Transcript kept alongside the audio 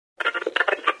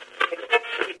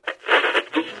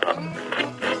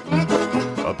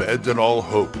Abandon all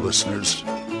hope, listeners.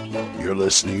 You're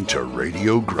listening to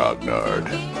Radio Grognard,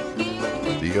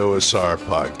 the OSR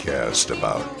podcast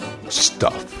about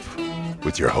stuff,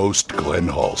 with your host, Glenn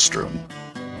Hallstrom.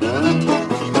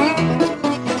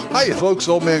 Hi, folks.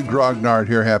 Old Man Grognard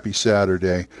here. Happy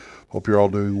Saturday. Hope you're all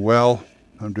doing well.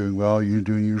 I'm doing well. You're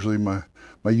doing usually my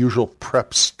usual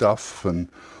prep stuff and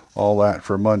all that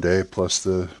for Monday, plus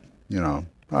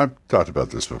I've talked about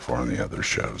this before on the other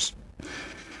shows.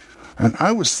 And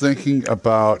I was thinking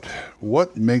about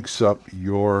what makes up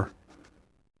your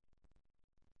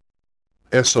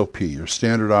SOP, your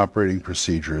standard operating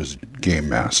procedure as game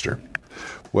master,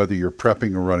 whether you're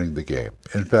prepping or running the game.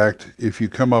 In fact, if you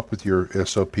come up with your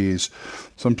SOPs,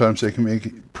 sometimes they can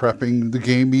make prepping the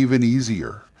game even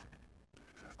easier.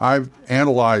 I've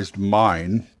analyzed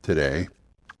mine today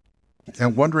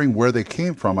and wondering where they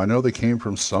came from. I know they came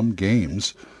from some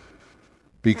games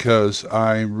because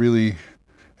I really...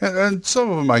 And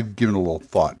some of them I've given a little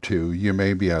thought to.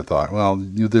 I thought, well,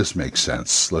 this makes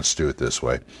sense. Let's do it this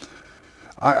way.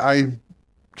 I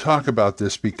talk about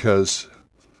this because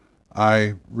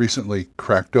I recently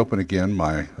cracked open again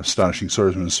my Astonishing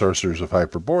Swordsmen and Sorcerers of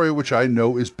Hyperborea, which I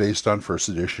know is based on First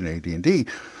Edition AD&D.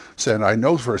 And I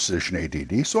know First Edition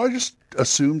AD&D, so I just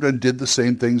assumed and did the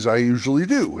same things I usually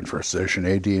do in First Edition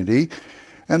AD&D.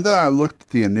 And then I looked at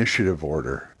the initiative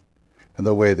order and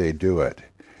the way they do it.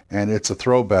 And it's a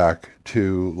throwback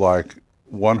to like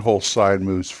one whole side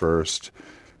moves first,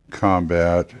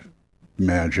 combat,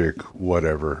 magic,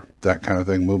 whatever, that kind of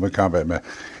thing, movement, combat,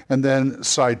 and then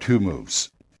side two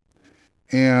moves.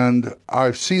 And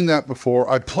I've seen that before.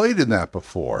 I played in that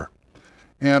before,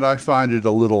 and I find it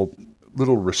a little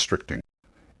restricting.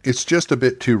 It's just a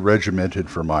bit too regimented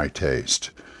for my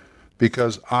taste,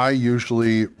 because I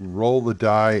usually roll the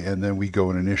die and then we go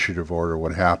in initiative order.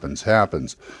 What happens,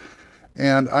 happens.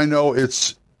 And I know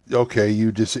it's okay.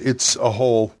 It's a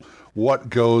whole what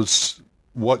goes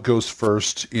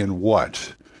first in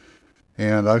what.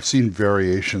 And I've seen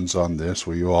variations on this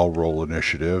where you all roll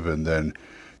initiative and then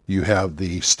you have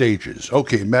the stages.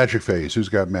 Okay, magic phase. Who's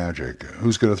got magic?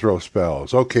 Who's going to throw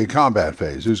spells? Okay, combat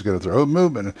phase. Who's going to throw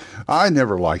movement? I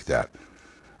never liked that.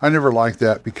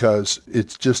 Because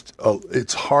it's just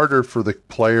it's harder for the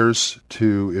players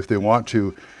to, if they want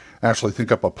to actually think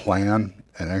up a plan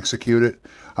and execute it.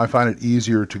 I find it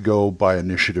easier to go by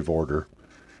initiative order.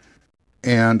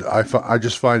 And I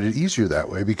just find it easier that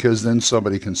way, because then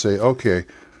somebody can say, okay,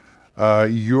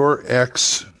 you're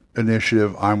X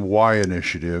initiative, I'm Y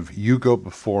initiative, you go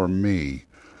before me.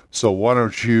 So why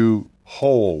don't you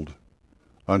hold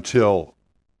until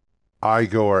I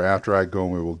go or after I go,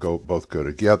 and we will both go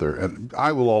together. And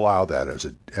I will allow that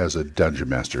as a dungeon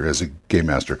master, as a game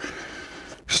master.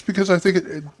 Just because I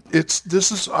think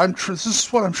this is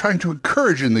what I'm trying to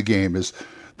encourage in the game, is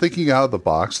thinking out of the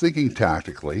box, thinking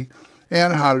tactically,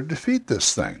 and how to defeat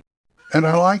this thing. And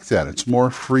I like that. It's more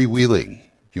freewheeling,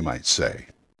 you might say.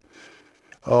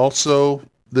 Also,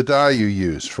 the die you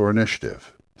use for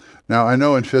initiative. Now, I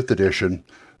know in 5th edition,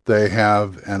 they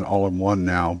have an all-in-one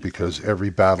now, because every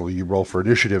battle you roll for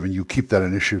initiative and you keep that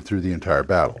initiative through the entire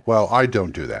battle. Well, I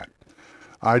don't do that.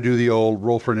 I do the old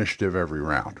roll for initiative every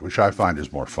round, which I find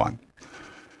is more fun.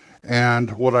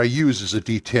 And what I use is a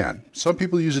D10. Some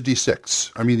people use a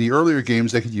D6. I mean, the earlier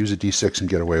games, they could use a D6 and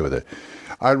get away with it.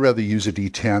 I'd rather use a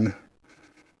D10.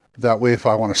 That way, if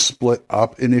I want to split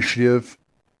up initiative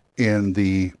in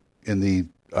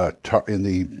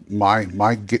my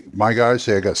guys,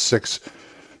 say I got six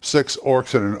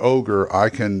orcs and an ogre, I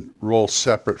can roll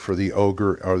separate for the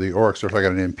ogre or the orcs. Or if I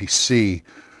got an NPC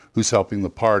who's helping the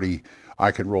party,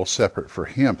 I can roll separate for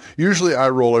him. Usually I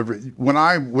roll when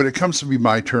it comes to be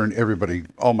my turn, everybody,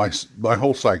 all my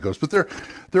whole side goes. But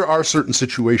there are certain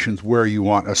situations where you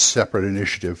want a separate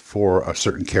initiative for a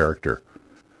certain character.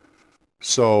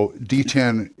 So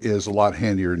D10 is a lot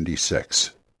handier than D6.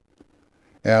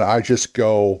 And I just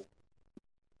go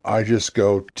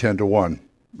 10 to 1,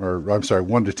 or I'm sorry,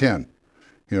 1 to 10.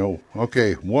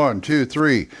 Okay, 1, 2,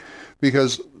 3.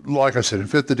 Because like I said, in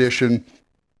 5th edition,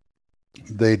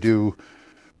 they do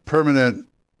permanent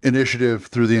initiative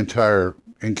through the entire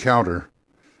encounter,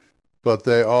 but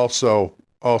they also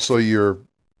your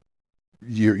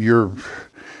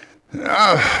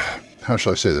how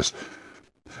shall I say this?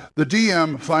 The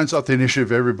DM finds out the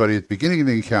initiative of everybody at the beginning of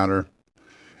the encounter,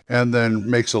 and then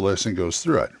makes a list and goes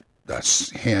through it.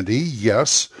 That's handy,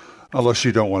 yes, unless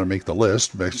you don't want to make the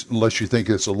list, unless you think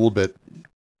it's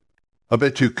a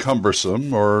bit too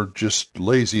cumbersome or just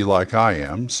lazy like I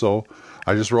am. So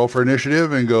I just roll for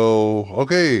initiative and go,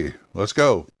 okay, let's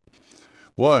go.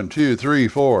 1, 2, 3,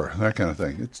 4, that kind of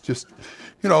thing. It's just,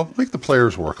 make the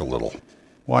players work a little.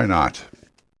 Why not?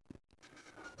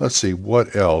 Let's see,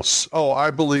 what else? Oh, I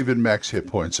believe in max hit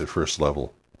points at first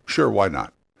level. Sure, why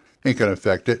not? Ain't going to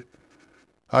affect it.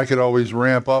 I could always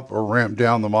ramp up or ramp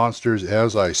down the monsters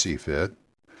as I see fit.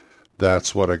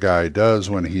 That's what a guy does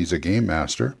when he's a game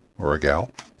master, or a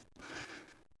gal.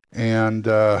 And,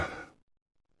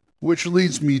 which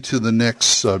leads me to the next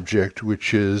subject,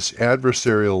 which is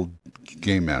adversarial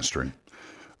game mastering.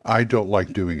 I don't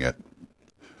like doing it.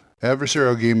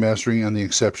 Adversarial game mastering and the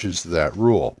exceptions to that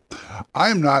rule. I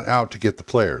am not out to get the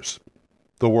players.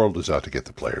 The world is out to get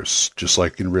the players, just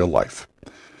like in real life.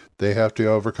 They have to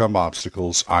overcome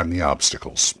obstacles. I'm the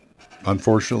obstacles.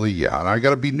 Unfortunately, yeah, and I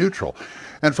got to be neutral.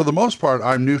 And for the most part,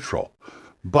 I'm neutral.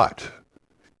 But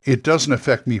it doesn't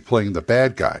affect me playing the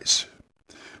bad guys.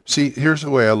 See, here's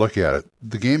the way I look at it.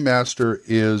 The game master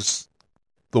is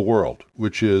the world,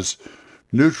 which is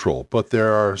neutral, but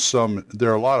there are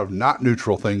a lot of not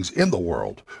neutral things in the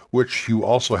world, which you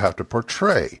also have to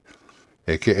portray,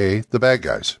 aka the bad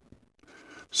guys.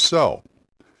 So,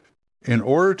 in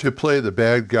order to play the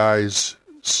bad guys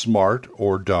smart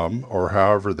or dumb or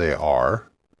however they are,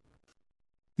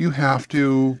 you have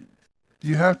to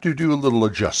do a little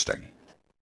adjusting.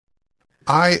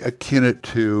 I akin it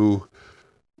to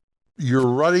you're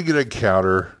running an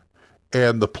encounter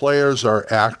and the players are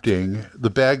acting, the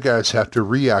bad guys have to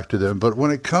react to them, but when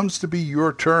it comes to be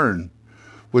your turn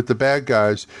with the bad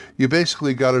guys, you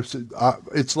basically got to,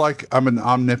 it's like I'm an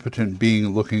omnipotent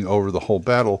being looking over the whole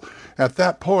battle. At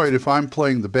that point, if I'm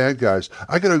playing the bad guys,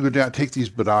 I got to go down, take these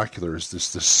binoculars, this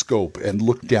scope, and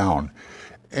look down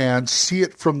and see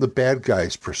it from the bad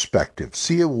guys' perspective,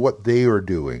 see what they are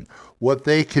doing, what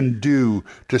they can do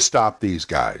to stop these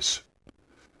guys.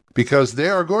 Because they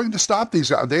are going to stop these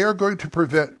guys. They are going to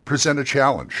present a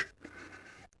challenge.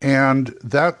 And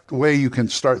that way you can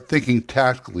start thinking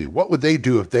tactically. What would they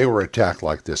do if they were attacked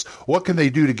like this? What can they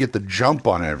do to get the jump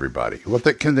on everybody?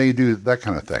 Can they do? That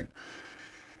kind of thing.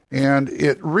 And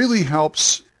it really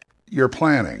helps your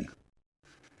planning.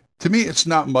 To me, it's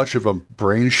not much of a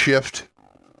brain shift.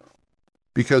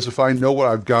 Because if I know what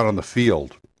I've got on the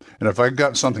field, and if I've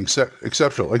got something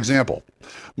exceptional, example,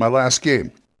 my last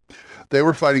game, they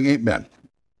were fighting 8 men.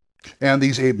 And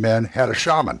these 8 men had a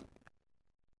shaman.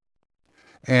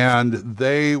 And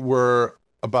they were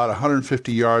about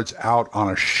 150 yards out on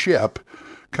a ship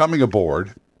coming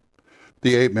aboard.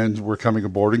 The 8 men were coming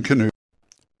aboard in canoes,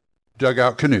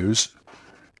 dugout canoes.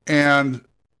 And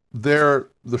the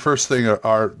first thing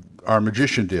our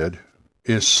magician did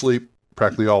is sleep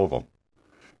practically all of them.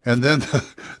 And then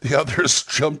the others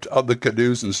jumped on the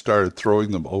canoes and started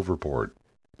throwing them overboard.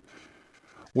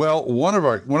 Well, one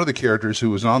of the characters who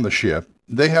was on the ship,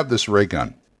 they have this ray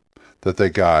gun that they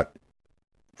got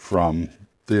from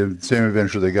the same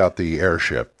adventure they got the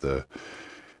airship.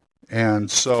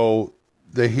 And so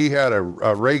he had a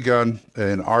ray gun,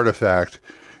 an artifact,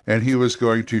 and he was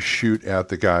going to shoot at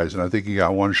the guys. And I think he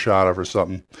got one shot off or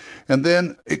something. And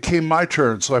then it came my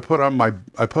turn, so I put on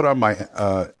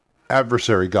my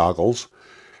adversary goggles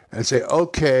and say,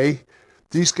 okay,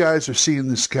 these guys are seeing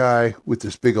this guy with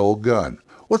this big old gun.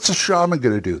 What's the shaman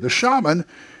going to do? The shaman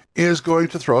is going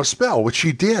to throw a spell, which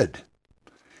he did.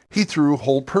 He threw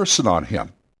Hold Person on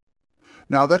him.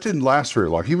 Now, that didn't last very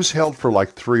long. He was held for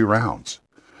like 3 rounds.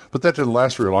 But that didn't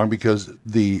last very long because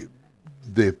the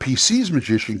PC's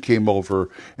magician came over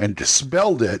and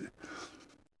dispelled it.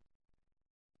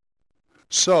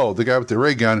 So, the guy with the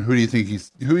ray gun, who do you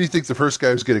think the first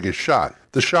guy who's going to get shot?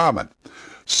 The shaman.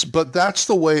 But that's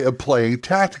the way of playing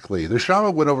tactically. The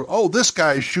shaman went over, oh, this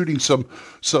guy is shooting some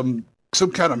kind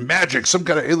of magic, some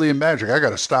kind of alien magic. I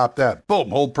got to stop that. Boom,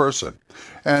 Hold Person.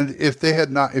 And if the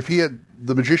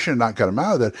magician had not got him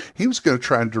out of that, he was going to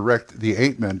try and direct the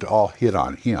 8 men to all hit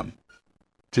on him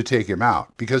to take him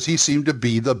out because he seemed to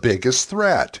be the biggest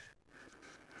threat.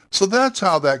 So that's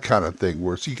how that kind of thing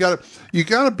works. You got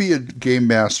to be a game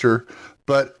master,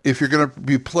 but if you're going to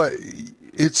be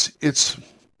it's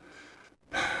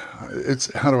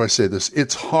how do I say this?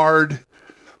 It's hard.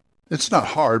 It's not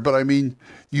hard, but I mean,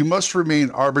 you must remain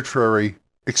arbitrary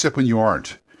except when you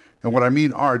aren't. And what I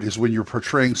mean aren't is when you're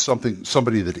portraying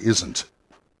somebody that isn't.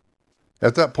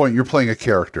 At that point, you're playing a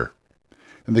character.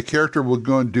 And the character will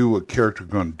go and do what character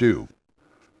going to do.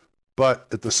 But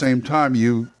at the same time,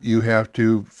 you have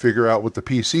to figure out what the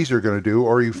PCs are going to do,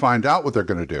 or you find out what they're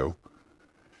going to do,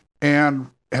 and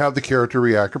have the character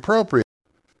react appropriately.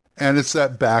 And it's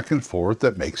that back and forth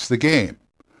that makes the game.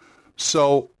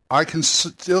 So I can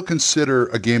still consider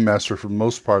a game master, for the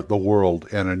most part, the world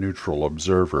and a neutral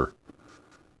observer.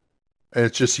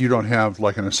 It's just you don't have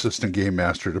like an assistant game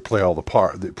master to play all the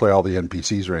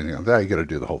NPCs or anything like that. You got to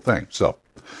do the whole thing. So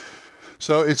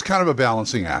it's kind of a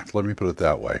balancing act. Let me put it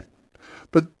that way.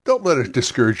 But don't let it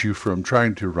discourage you from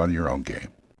trying to run your own game.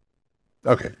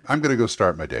 Okay, I'm going to go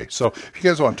start my day. So if you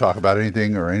guys want to talk about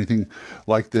anything or anything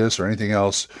like this or anything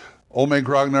else,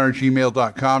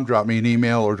 oldmangrognard@gmail.com. Drop me an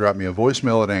email or drop me a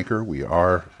voicemail at Anchor. We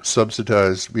are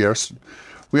subsidized. We are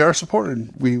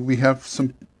supported. We have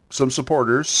some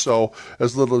supporters. So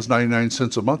as little as 99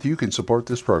 cents a month, you can support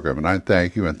this program. And I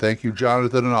thank you. And thank you,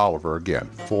 Jonathan and Oliver, again,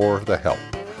 for the help.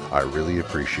 I really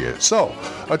appreciate it. So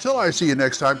until I see you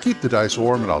next time, keep the dice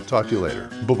warm, and I'll talk to you later.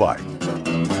 Bye-bye.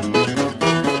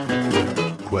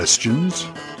 Questions?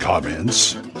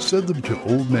 Comments? Send them to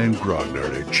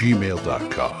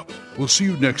oldmangrognard@gmail.com. We'll see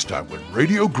you next time when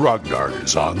Radio Grognard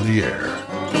is on the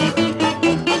air.